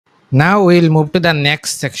Now we'll move to the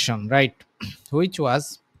next section, right? Which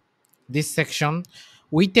was this section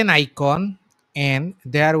with an icon, and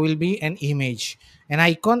there will be an image, an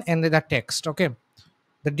icon, and the text. Okay.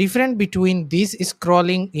 The difference between this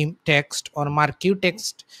scrolling text or marquee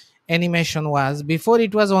text animation was before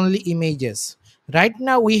it was only images. Right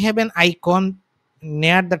now we have an icon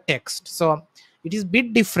near the text. So it is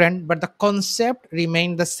bit different, but the concept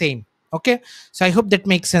remained the same. Okay. So I hope that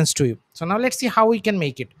makes sense to you. So now let's see how we can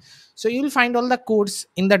make it. So you will find all the codes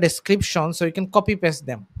in the description, so you can copy paste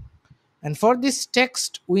them. And for this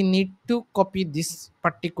text, we need to copy this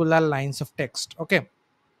particular lines of text. Okay.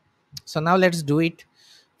 So now let's do it.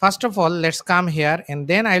 First of all, let's come here, and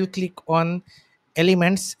then I'll click on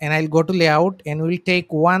elements, and I'll go to layout, and we'll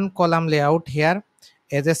take one column layout here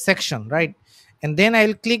as a section, right? And then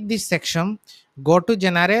I'll click this section, go to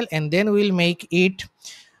general, and then we'll make it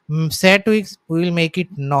set with, we will make it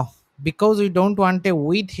no, because we don't want a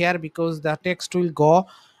width here, because the text will go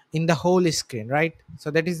in the whole screen, right? So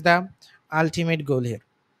that is the ultimate goal here.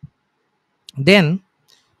 Then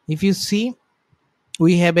if you see,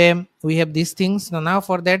 we have these things. Now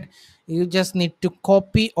for that, you just need to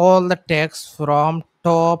copy all the text from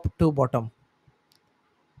top to bottom.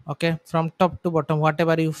 Okay, from top to bottom,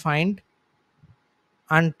 whatever you find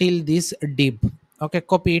until this div. Okay,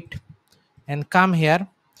 copy it and come here,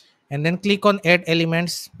 and then click on add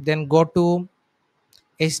elements, then go to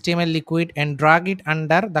HTML liquid and drag it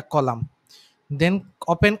under the column, then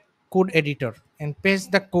open code editor and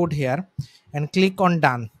paste the code here and click on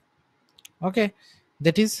done. Okay,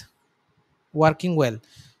 that is working well.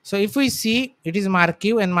 So if we see, it is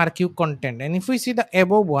marquee and marquee content, and if we see the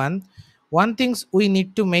above one things we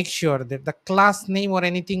need to make sure that the class name or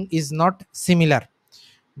anything is not similar,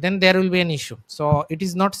 then there will be an issue. So it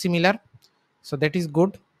is not similar, so that is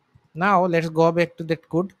good. Now let's go back to that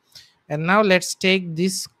code, and now let's take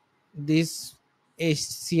this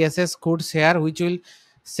css codes here, which will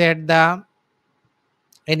set the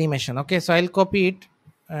animation. Okay, so I'll copy it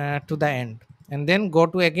to the end, and then go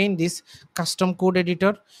to again this custom code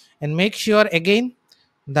editor, and make sure again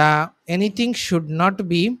the anything should not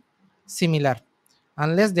be similar,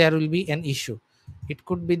 unless there will be an issue. It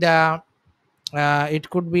could be the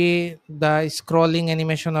scrolling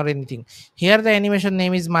animation or anything. Here the animation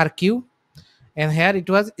name is marquee, and here it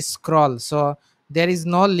was scroll, so there is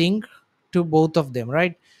no link to both of them,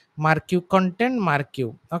 right? Marquee content,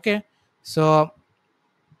 marquee. Okay, so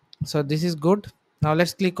this is good. Now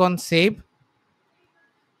let's click on save,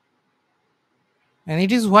 and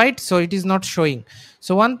it is white, so it is not showing.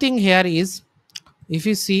 So one thing here is, if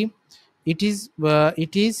you see, it is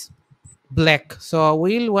black. So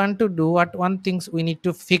we'll want to do what one things we need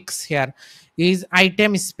to fix here is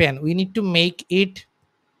item span. We need to make it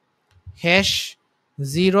hash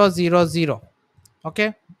 000.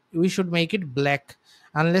 Okay, we should make it black,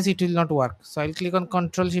 unless it will not work. So I'll click on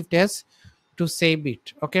Control Shift S to save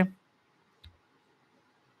it. Okay,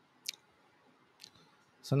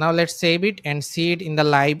 so now let's save it and see it in the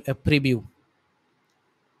live preview.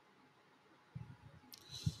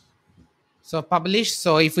 So publish.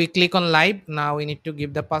 So if we click on live, now we need to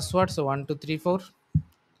give the password. So 1234.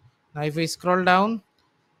 Now if we scroll down,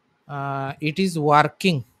 it is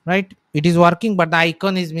working, right? It is working, but the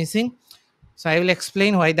icon is missing. So I will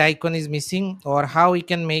explain why the icon is missing, or how we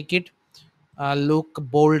can make it look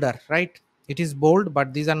bolder, right? It is bold,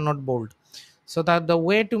 but these are not bold. So that the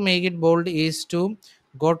way to make it bold is to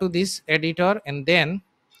go to this editor, and then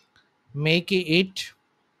make it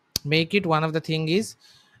one of the thing is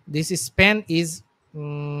this span is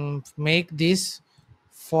make this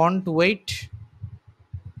font weight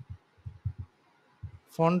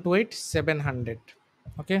 700.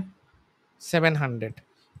 Okay, 700.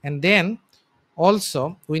 And then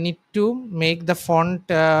also we need to make the font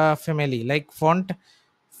family, like font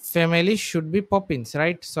family should be poppins,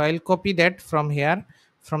 right? So I'll copy that from here,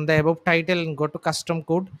 from the above title, and go to custom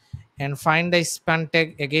code and find the span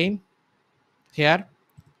tag again here.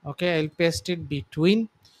 Okay, I'll paste it between,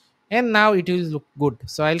 and now it will look good.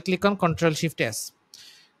 So I'll click on Control Shift S.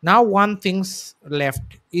 Now one thing's left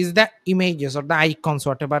is the images or the icons,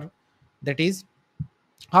 whatever that is,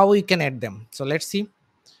 how we can add them. So let's see.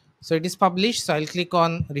 So it is published, so I'll click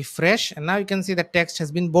on refresh, and now you can see the text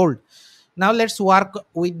has been bold. Now let's work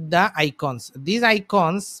with the icons. These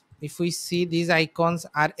icons, if we see, these icons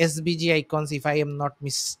are SVG icons, if I am not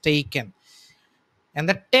mistaken, and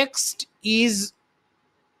the text is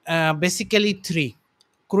basically three: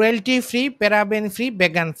 cruelty free, paraben free,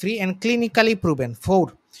 vegan free, and clinically proven.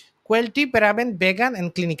 Four: cruelty, paraben, vegan,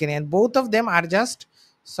 and clinically, and both of them are just.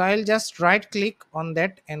 So I'll just right click on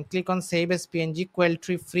that and click on save as PNG.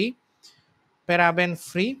 Cruelty free, paraben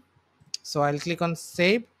free, So I'll click on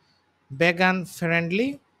save. Vegan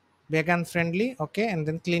friendly, vegan friendly. Okay, and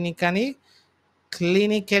then clinically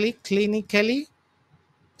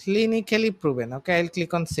clinically proven. Okay, I'll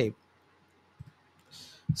click on save.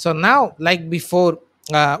 So now, like before,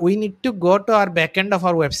 we need to go to our backend of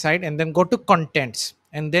our website and then go to contents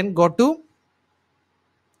and then go to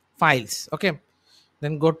files. Okay,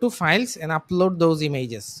 then go to files and upload those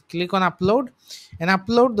images. Click on upload and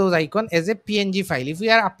upload those icon as a png file. If we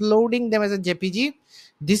are uploading them as a jpg,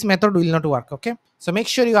 this method will not work. Okay, so make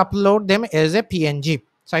sure you upload them as a png.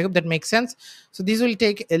 So I hope that makes sense. So this will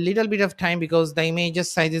take a little bit of time because the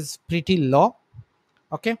images size is pretty low.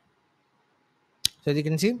 Okay, so as you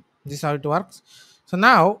can see, this is how it works. So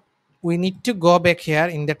now we need to go back here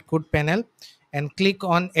in that code panel and click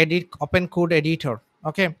on edit, open code editor.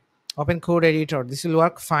 Okay, open code editor, this will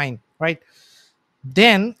work fine, right?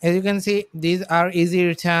 Then as you can see, these are easy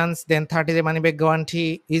returns, then 30-day money back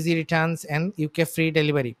guarantee, easy returns, and uk free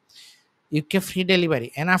delivery. uk free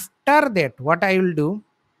delivery. And after that, what I will do,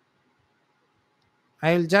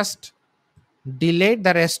 I will just delete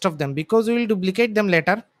the rest of them because we will duplicate them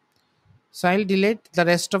later. So I'll delete the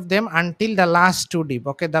rest of them until the last two div.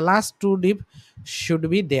 Okay, the last two div should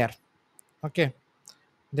be there. Okay,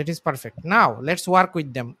 that is perfect. Now let's work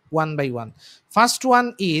with them one by one. First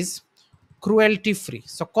one is cruelty free.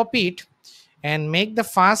 So copy it and make the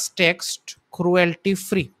first text cruelty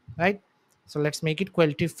free, right? So let's make it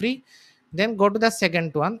cruelty free. Then go to the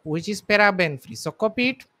second one, which is paraben free. So copy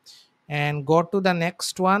it and go to the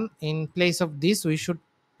next one. In place of this, we should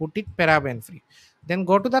put it paraben free. Then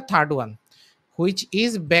go to the third one, which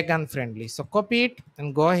is vegan friendly. So copy it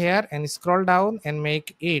and go here and scroll down and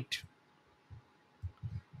make it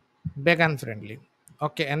vegan friendly.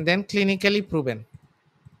 Okay, and then clinically proven.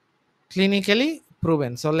 Clinically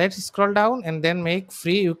proven. So let's scroll down and then make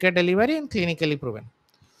free uk delivery and clinically proven.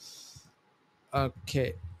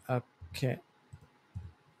 Okay, okay,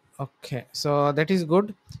 okay, so that is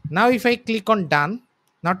good. Now if I click on done,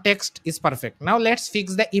 now text is perfect. Now let's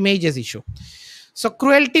fix the images issue. So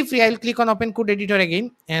cruelty free, I'll click on open code editor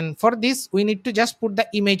again, and for this we need to just put the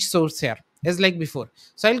image source here as like before.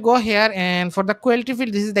 So I'll go here, and for the cruelty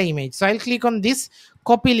free, this is the image. So I'll click on this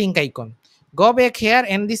copy link icon, go back here,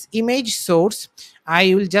 and this image source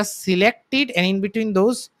I will just select it, and in between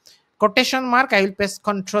those quotation mark I will press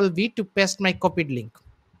Ctrl V to paste my copied link.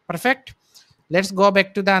 Perfect. Let's go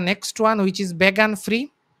back to the next one, which is vegan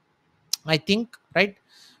free, I think, right?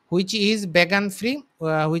 Which is vegan free,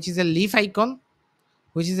 which is a leaf icon,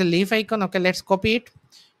 Okay, let's copy it,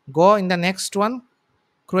 go in the next one,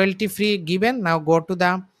 cruelty free given. Now go to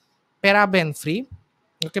the paraben free.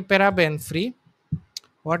 Okay, paraben free,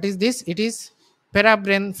 what is this? It is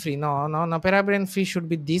paraben free. No, paraben free should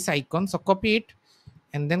be this icon. So copy it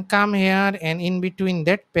and then come here and in between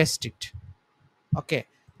that paste it. Okay,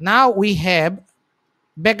 now we have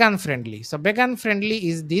vegan friendly. So vegan friendly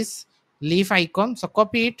is this leaf icon. So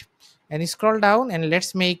copy it and scroll down and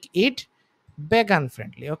let's make it vegan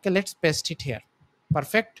friendly. Okay, let's paste it here.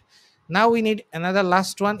 Perfect. Now we need another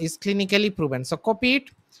last one, is clinically proven. So copy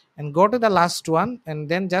it and go to the last one and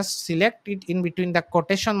then just select it in between the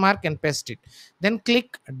quotation mark and paste it, then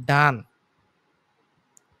click done.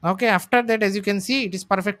 Okay, after that, as you can see, it is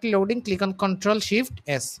perfectly loading. Click on Ctrl Shift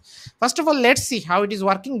S. First of all, let's see how it is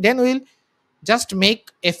working, then we'll just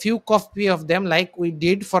make a few copy of them like we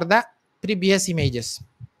did for the previous images.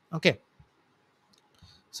 Okay,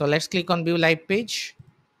 so let's click on view live page,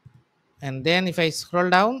 and then if I scroll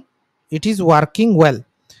down, it is working well.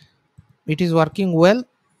 It is working well.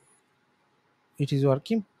 It is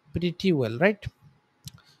working pretty well, right?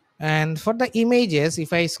 And for the images,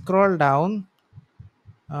 if I scroll down,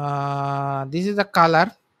 this is the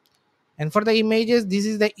color, and for the images, this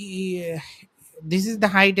is the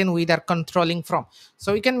height and width are controlling from.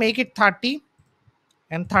 So we can make it 30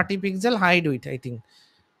 and 30 pixel hide width. I think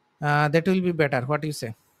that will be better. What do you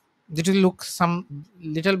say? It will look some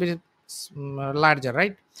little bit larger,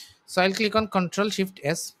 right? So I'll click on Ctrl Shift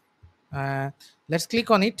S. Let's click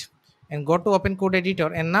on it and go to open code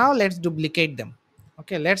editor, and now let's duplicate them.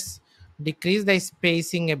 Okay, let's decrease the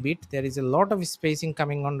spacing a bit. There is a lot of spacing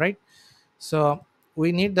coming on, right? So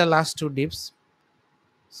we need the last two divs.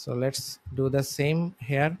 So let's do the same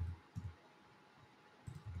here.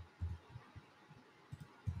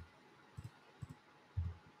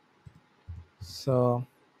 So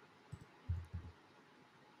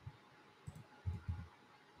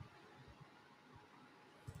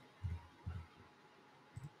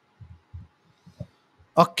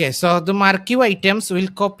okay, so the marquee items will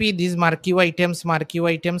copy these marquee items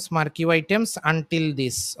until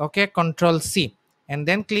this. Okay, Control C and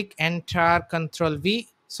then click enter, Control V,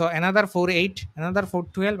 So another for 8, another for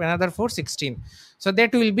 12, another for 16. So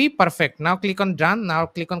that will be perfect. Now click on done. Now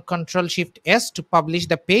click on Control Shift S to publish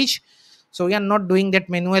the page. So we are not doing that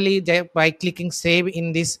manually by clicking save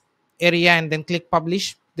in this area and then click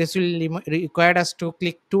publish. This will require us to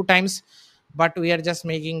click 2 times, but we are just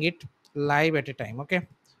making it live at a time. Okay.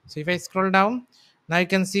 So if I scroll down, now you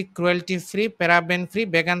can see cruelty free, paraben free,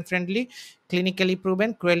 vegan friendly, clinically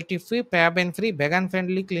proven, cruelty free, paraben free, vegan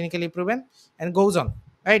friendly, clinically proven, and goes on,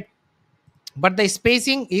 right? But the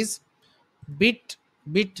spacing is bit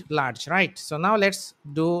large, right? So now let's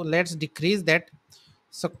decrease that.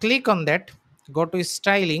 So click on that, go to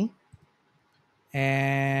styling,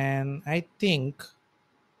 and I think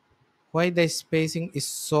why the spacing is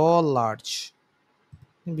so large,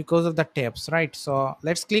 because of the tabs, right? So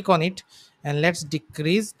let's click on it and let's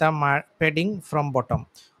decrease the padding from bottom.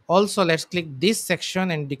 Also let's click this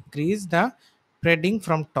section and decrease the padding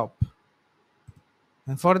from top.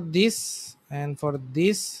 And for this and for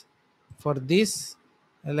this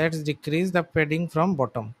let's decrease the padding from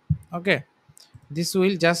bottom. Okay, this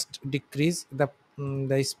will just decrease the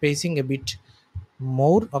spacing a bit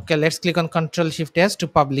more. Okay, let's click on Control Shift S to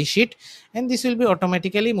publish it, and this will be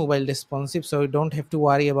automatically mobile responsive, so you don't have to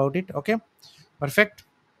worry about it. Okay, perfect.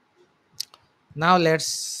 Now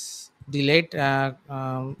let's delete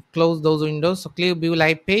close those windows. So click view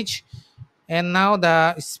live page, and now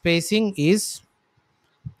the spacing is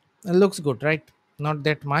looks good, right? Not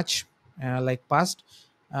that much like past,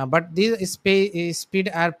 but these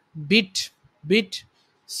speed are bit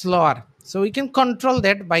slower. So we can control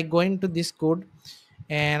that by going to this code,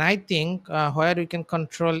 and I think where we can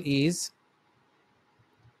control is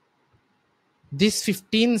this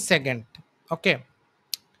 15 second. Okay,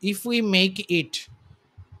 if we make it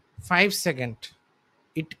 5 second,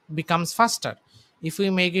 it becomes faster. If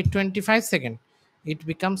we make it 25 second, it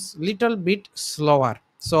becomes little bit slower.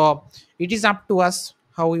 So it is up to us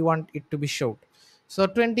how we want it to be showed. So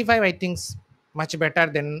 25 I think much better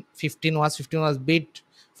than 15 was. 15 was bit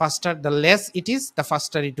faster. The less it is, the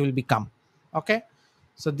faster it will become. Okay,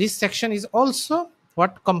 so this section is also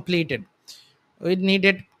what completed. We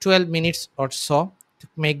needed 12 minutes or so to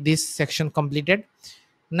make this section completed.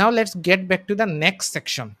 Now let's get back to the next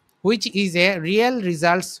section, which is a real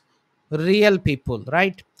results, real people,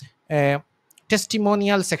 right? A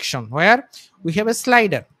testimonial section where we have a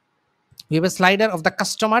slider. We have a slider of the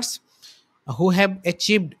customers who have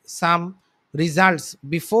achieved some results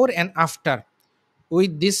before and after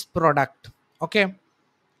with this product. Okay,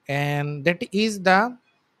 and that is the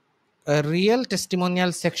a real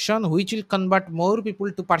testimonial section which will convert more people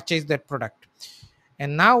to purchase that product.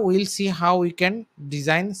 And now we'll see how we can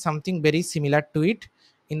design something very similar to it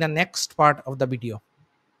in the next part of the video.